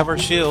that we have our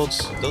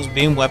shields. Those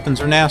beam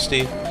weapons are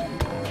nasty.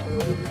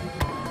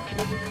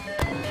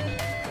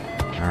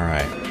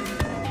 Alright.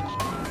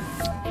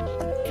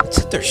 Let's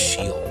hit their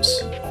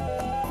shields.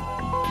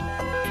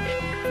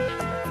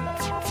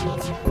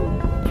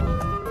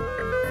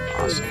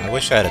 Awesome. I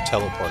wish I had a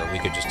teleporter. We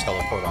could just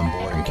teleport on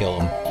board and kill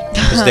them.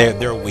 Because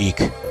they're weak.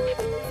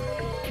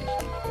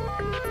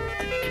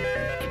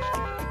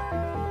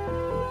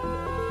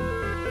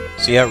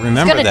 So yeah,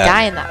 remember that. He's gonna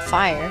die in that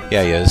fire.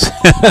 Yeah, he is.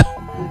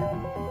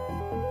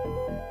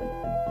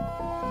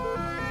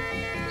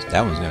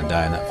 That one's gonna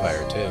die in that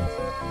fire too.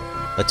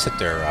 Let's hit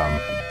their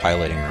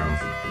piloting room.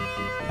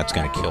 That's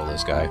gonna kill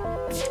this guy.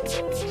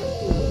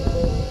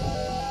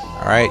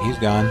 Alright, he's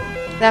gone.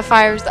 That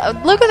fire's...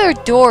 Look at their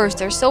doors.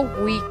 They're so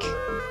weak.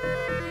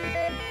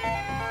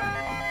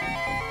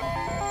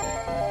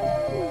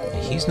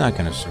 He's not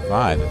gonna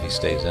survive if he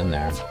stays in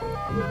there.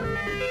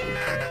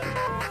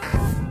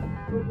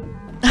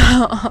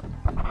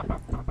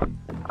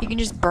 You can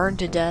just burn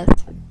to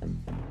death.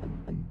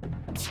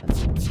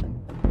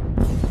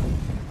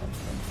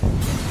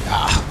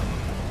 Ah,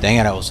 dang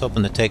it, I was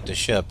hoping to take the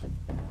ship.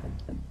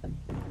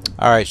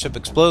 Alright, ship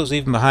explodes,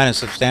 leaving behind a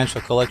substantial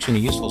collection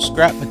of useful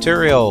scrap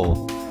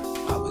material.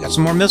 We got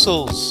some more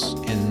missiles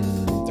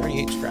and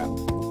 38 scrap.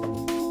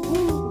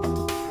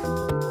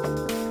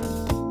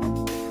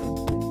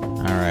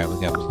 Alright, we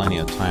got plenty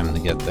of time to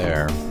get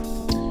there.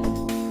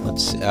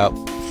 Let's see. Oh,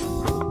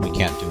 we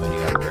can't do any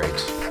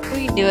upgrades.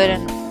 We can do it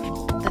in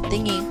the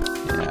thingy.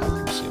 Yeah,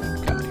 let's see what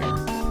we got here.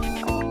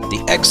 The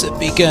exit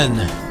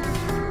beacon!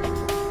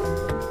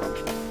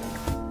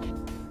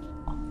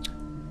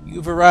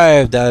 You've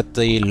arrived at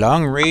the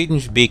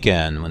long-range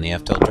beacon. When the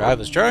FTL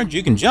drive is charged,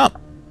 you can jump.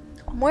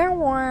 Wow,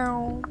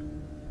 wow.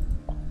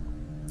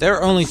 There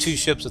are only 2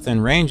 ships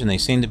within range, and they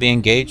seem to be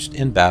engaged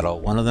in battle.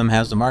 One of them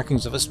has the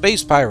markings of a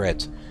space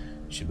pirate.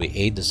 Should we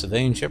aid the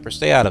civilian ship or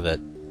stay out of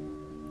it?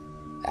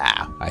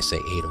 Ah, I say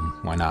aid them.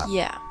 Why not?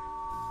 Yeah.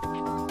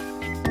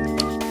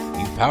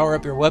 You power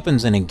up your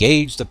weapons and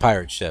engage the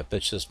pirate ship.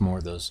 It's just more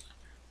of those...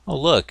 Oh,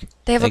 look.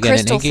 They have a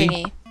crystal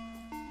thingy.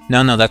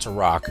 No, that's a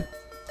rock.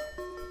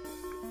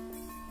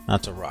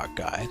 That's a rock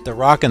guy. The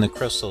rock and the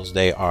crystals,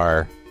 they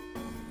are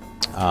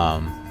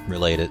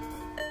related.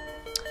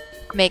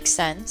 Makes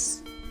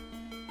sense.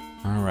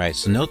 Alright,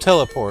 so no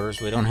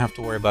teleporters. We don't have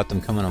to worry about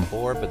them coming on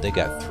board, but they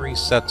got 3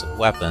 sets of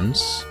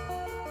weapons.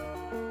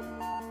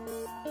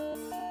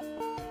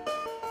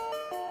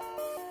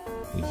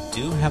 We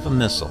do have a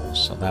missile,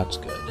 so that's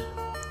good.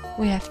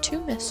 We have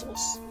 2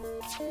 missiles.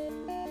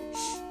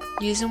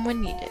 Use them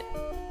when needed.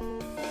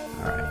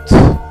 Alright.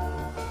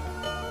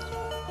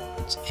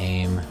 Let's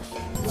aim.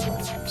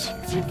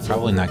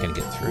 Probably not going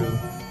to get through.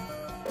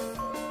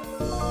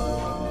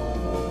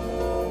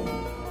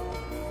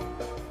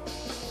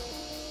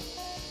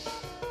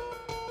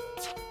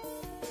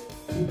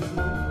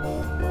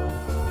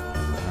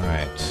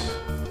 Alright.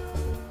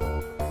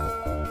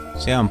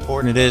 See how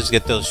important it is to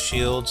get those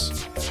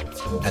shields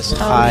as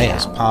high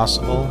as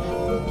possible?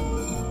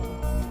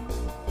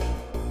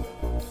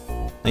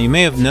 Now you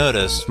may have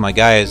noticed my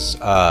guy's,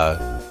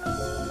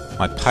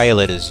 my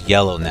pilot is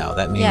yellow now.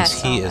 That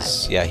means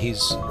he's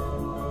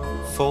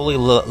fully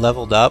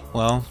leveled up.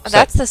 Well,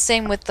 that's the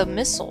same with the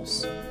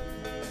missiles.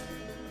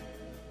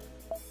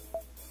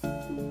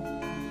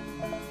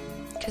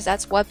 Because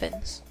that's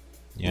weapons.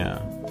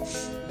 Yeah.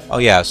 Oh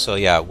yeah, so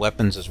yeah,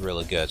 weapons is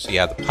really good. So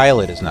yeah, the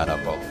pilot is not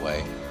up all the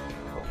way.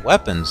 But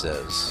weapons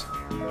is...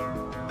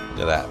 Look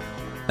at that.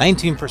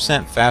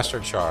 19% faster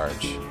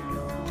charge.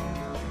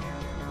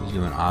 He's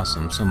doing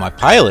awesome. So my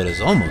pilot is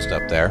almost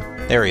up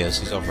there. There he is.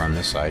 He's over on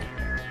this side.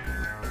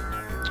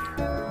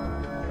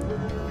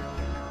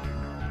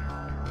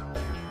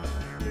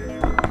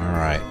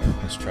 Alright,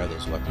 let's try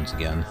those weapons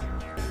again.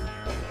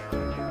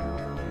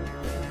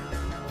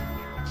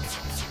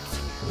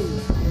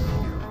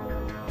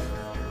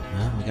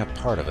 Well, we got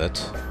part of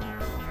it.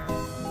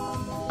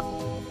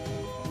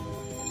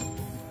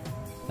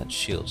 That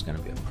shield's gonna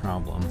be a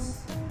problem.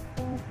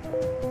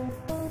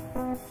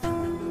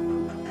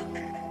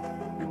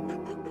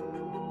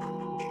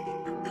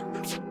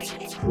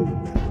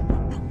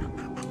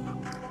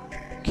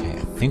 Okay, I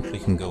think we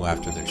can go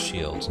after their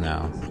shields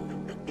now.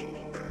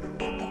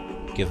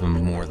 Give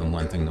them more than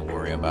one thing to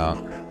worry about.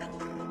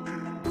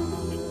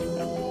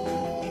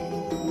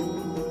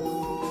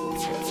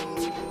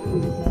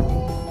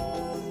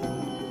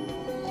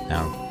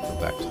 Now, go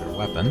back to their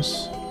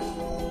weapons.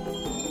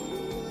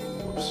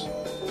 Whoops.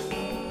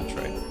 That's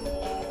right.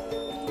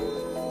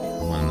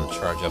 I want them to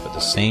charge up at the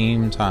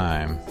same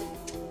time.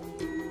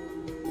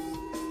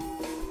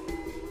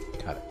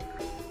 Got it.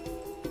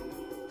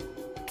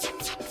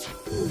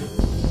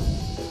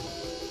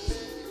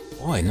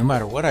 Boy, no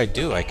matter what I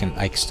do, I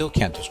still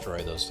can't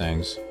destroy those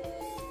things.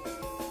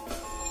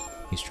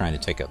 He's trying to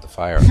take out the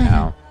fire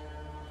now.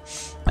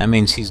 That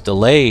means he's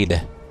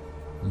delayed.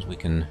 Means we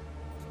can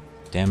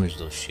damage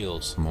those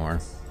shields some more.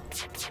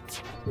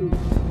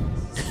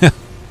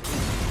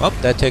 Well,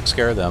 that takes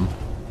care of them.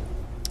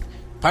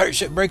 Pirate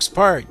ship breaks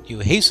apart. You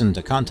hasten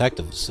to contact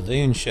a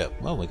civilian ship.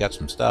 Well, we got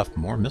some stuff.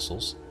 More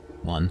missiles.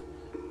 1.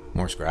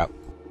 More scrap.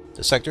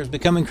 The sector has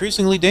become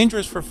increasingly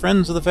dangerous for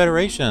friends of the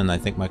Federation. I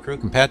think my crew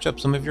can patch up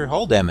some of your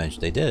hull damage.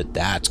 They did.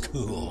 That's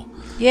cool.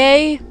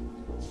 Yay!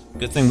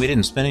 Good thing we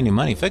didn't spend any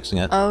money fixing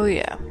it. Oh,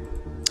 yeah.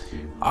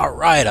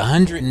 Alright,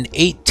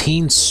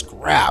 118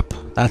 scrap.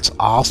 That's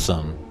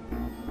awesome.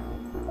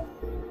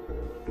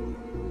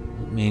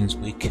 That means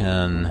we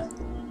can...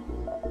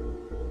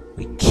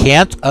 We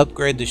can't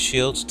upgrade the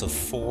shields to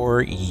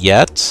 4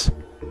 yet.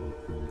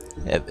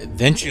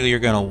 Eventually you're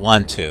going to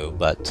want to,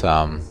 but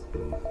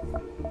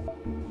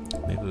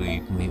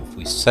maybe if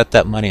we set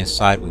that money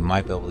aside, we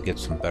might be able to get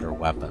some better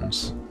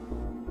weapons.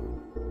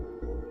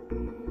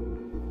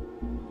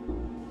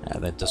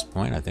 And at this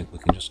point, I think we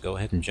can just go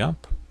ahead and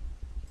jump.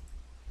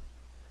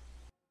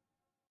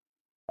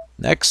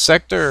 Next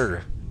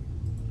sector.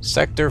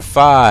 Sector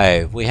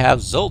 5. We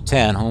have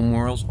Zoltan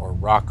homeworlds or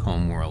rock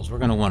homeworlds. We're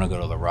going to want to go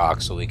to the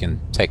rock so we can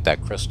take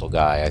that crystal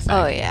guy, I think.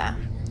 Oh, yeah.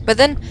 But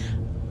then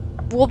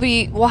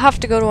we'll have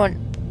to go to an...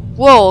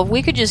 Whoa,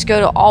 we could just go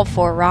to all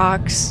 4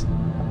 rocks.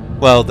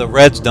 Well, the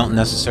reds don't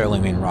necessarily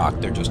mean rock.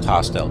 They're just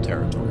hostile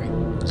territory.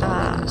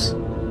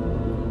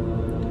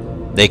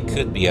 They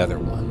could be other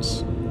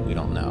ones. We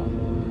don't know.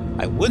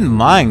 I wouldn't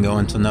mind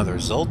going to another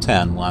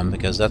Zoltan one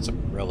because that's a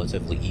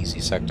relatively easy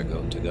sector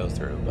to go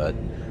through, but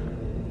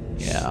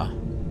yeah.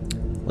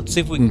 Let's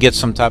see if we can get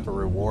some type of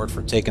reward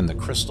for taking the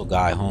crystal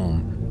guy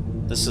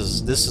home. This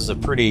is a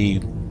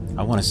pretty,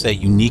 I want to say,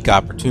 unique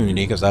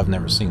opportunity because I've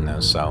never seen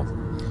this, so.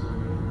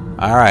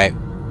 Alright.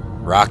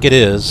 Rock it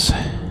is.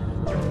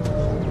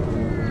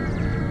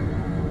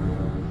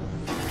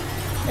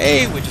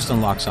 Hey, we just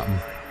unlocked something.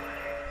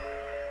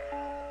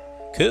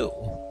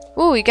 Cool.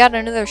 Ooh, we got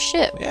another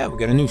ship. Yeah, we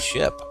got a new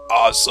ship.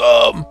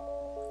 Awesome!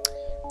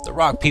 The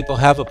rock people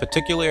have a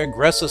particularly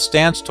aggressive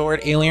stance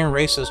toward alien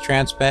races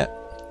trespassing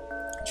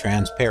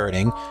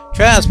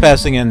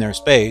in their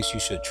space. You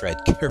should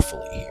tread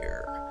carefully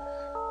here.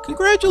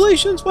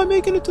 Congratulations by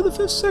making it to the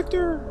 5th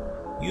sector!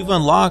 You've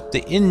unlocked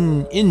the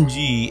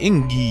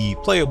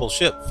Ingi playable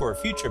ship for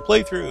future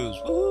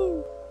playthroughs.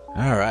 Woohoo!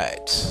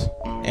 Alright.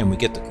 And we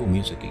get the cool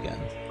music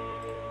again.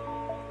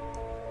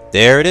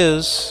 There it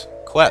is.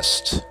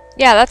 Quest.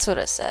 Yeah, that's what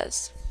it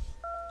says.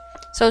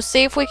 So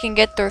see if we can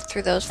get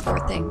through those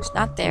 4 things.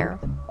 Not there.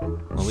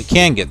 Well, we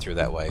can get through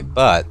that way,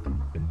 but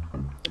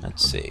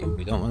let's see.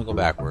 We don't want to go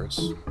backwards.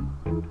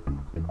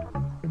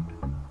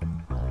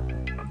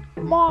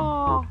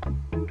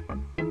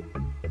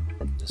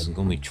 This is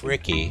going to be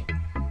tricky.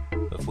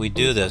 If we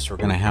do this, we're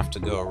going to have to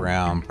go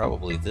around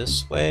probably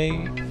this way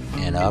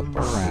and up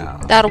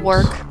around. That'll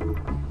work.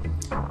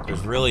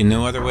 There's really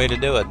no other way to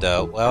do it,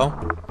 though.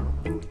 Well,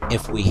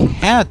 if we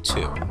had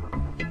to,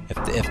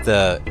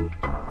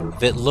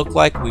 if it looked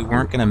like we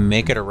weren't going to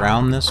make it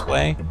around this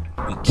way,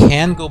 we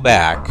can go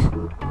back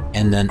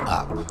and then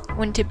up.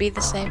 Wouldn't it be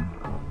the same?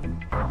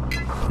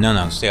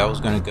 No. See, I was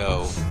going to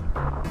go...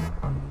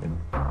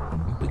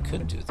 We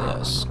could do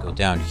this. Go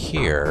down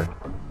here.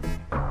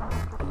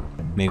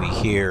 Maybe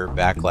here,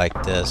 back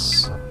like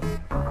this.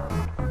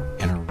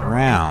 And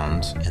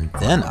around, and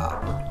then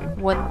up.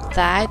 Wouldn't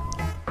that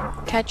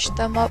catch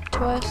them up to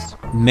us?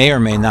 May or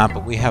may not,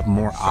 but we have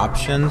more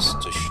options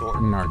to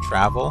shorten our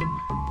travel.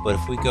 But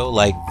if we go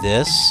like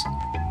this,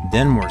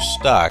 then we're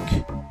stuck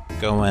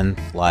going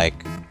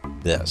like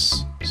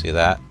this. See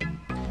that?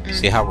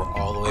 See how we're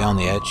all the way on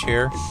the edge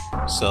here?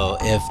 So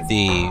if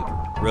the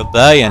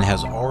rebellion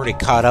has already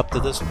caught up to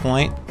this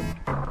point,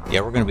 yeah,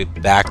 we're going to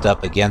be backed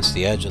up against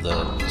the edge of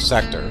the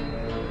sector.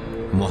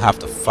 And we'll have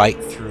to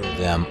fight through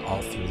them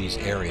all through these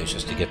areas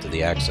just to get to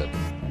the exit.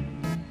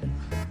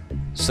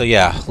 So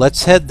yeah,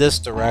 let's head this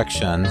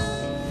direction.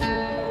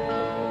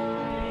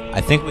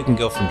 I think we can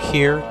go from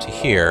here to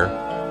here,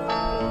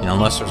 you know,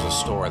 unless there's a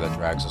store that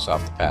drags us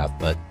off the path.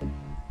 But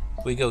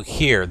if we go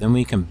here, then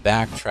we can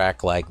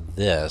backtrack like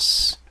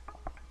this.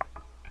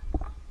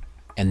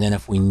 And then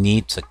if we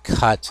need to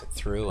cut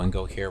through and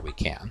go here, we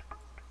can.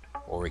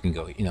 Or we can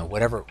go, you know,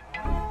 whatever.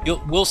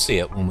 We'll see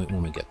it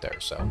when we get there.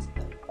 So,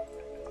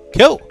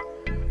 cool.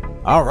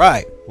 All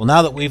right. Well,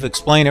 now that we've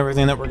explained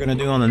everything that we're going to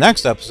do on the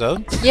next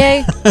episode,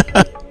 yay!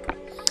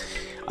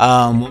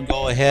 We'll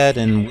go ahead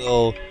and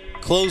we'll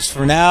close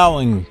for now,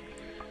 and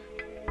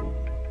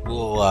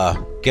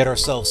we'll get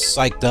ourselves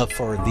psyched up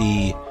for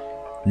the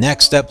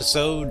next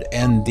episode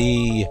and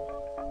the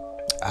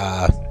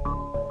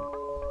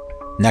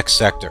next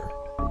sector.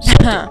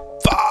 Sector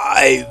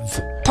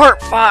 5.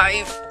 Part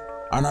 5.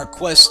 On our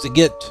quest to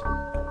get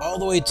all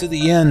the way to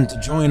the end to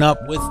join up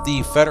with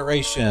the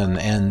Federation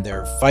and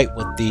their fight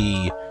with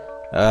the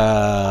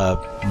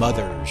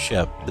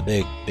mothership, the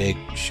big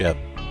ship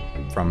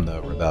from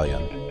the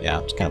rebellion. Yeah,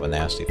 it's kind of a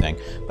nasty thing.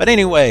 But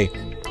anyway,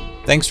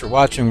 thanks for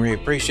watching. We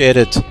appreciate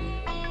it.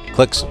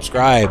 Click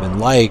subscribe and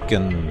like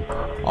and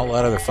all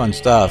that other fun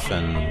stuff,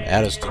 and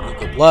add us to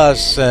Google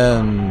Plus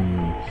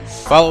and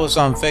follow us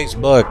on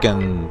Facebook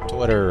and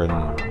Twitter and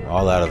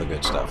all that other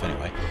good stuff.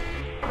 Anyway,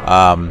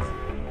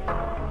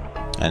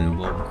 and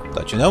we'll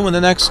let you know when the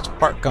next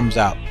part comes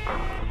out.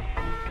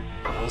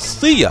 We'll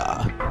see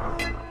ya!